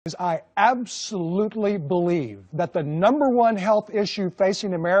is I absolutely believe that the #1 health issue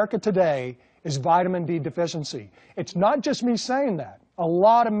facing America today is vitamin D deficiency. It's not just me saying that. A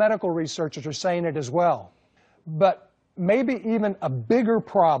lot of medical researchers are saying it as well. But maybe even a bigger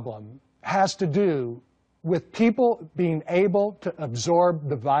problem has to do with people being able to absorb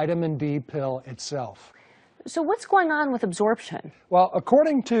the vitamin D pill itself. So what's going on with absorption? Well,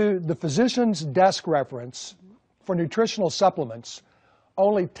 according to the physician's desk reference for nutritional supplements,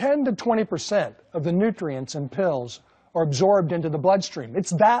 only 10 to 20% of the nutrients in pills are absorbed into the bloodstream.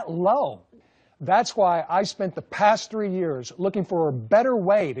 It's that low. That's why I spent the past 3 years looking for a better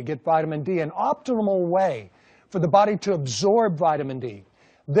way to get vitamin D, an optimal way for the body to absorb vitamin D.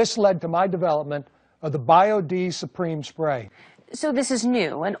 This led to my development of the BioD Supreme Spray. So this is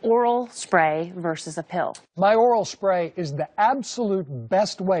new, an oral spray versus a pill. My oral spray is the absolute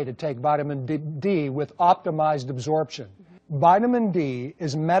best way to take vitamin D with optimized absorption. Vitamin D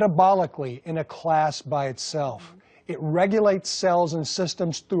is metabolically in a class by itself. It regulates cells and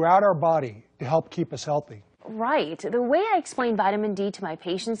systems throughout our body to help keep us healthy. Right. The way I explain vitamin D to my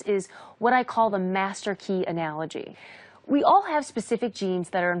patients is what I call the master key analogy. We all have specific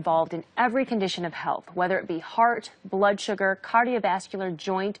genes that are involved in every condition of health, whether it be heart, blood sugar, cardiovascular,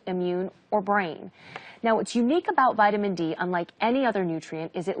 joint, immune, or brain. Now, what's unique about vitamin D, unlike any other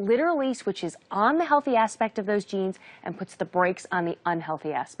nutrient, is it literally switches on the healthy aspect of those genes and puts the brakes on the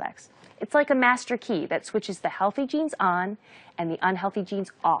unhealthy aspects. It's like a master key that switches the healthy genes on and the unhealthy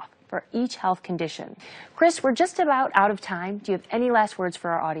genes off for each health condition. Chris, we're just about out of time. Do you have any last words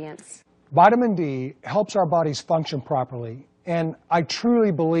for our audience? Vitamin D helps our bodies function properly, and I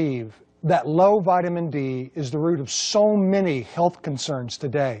truly believe that low vitamin D is the root of so many health concerns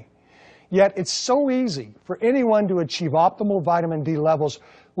today. Yet it's so easy for anyone to achieve optimal vitamin D levels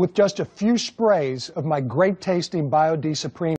with just a few sprays of my great tasting BioD Supreme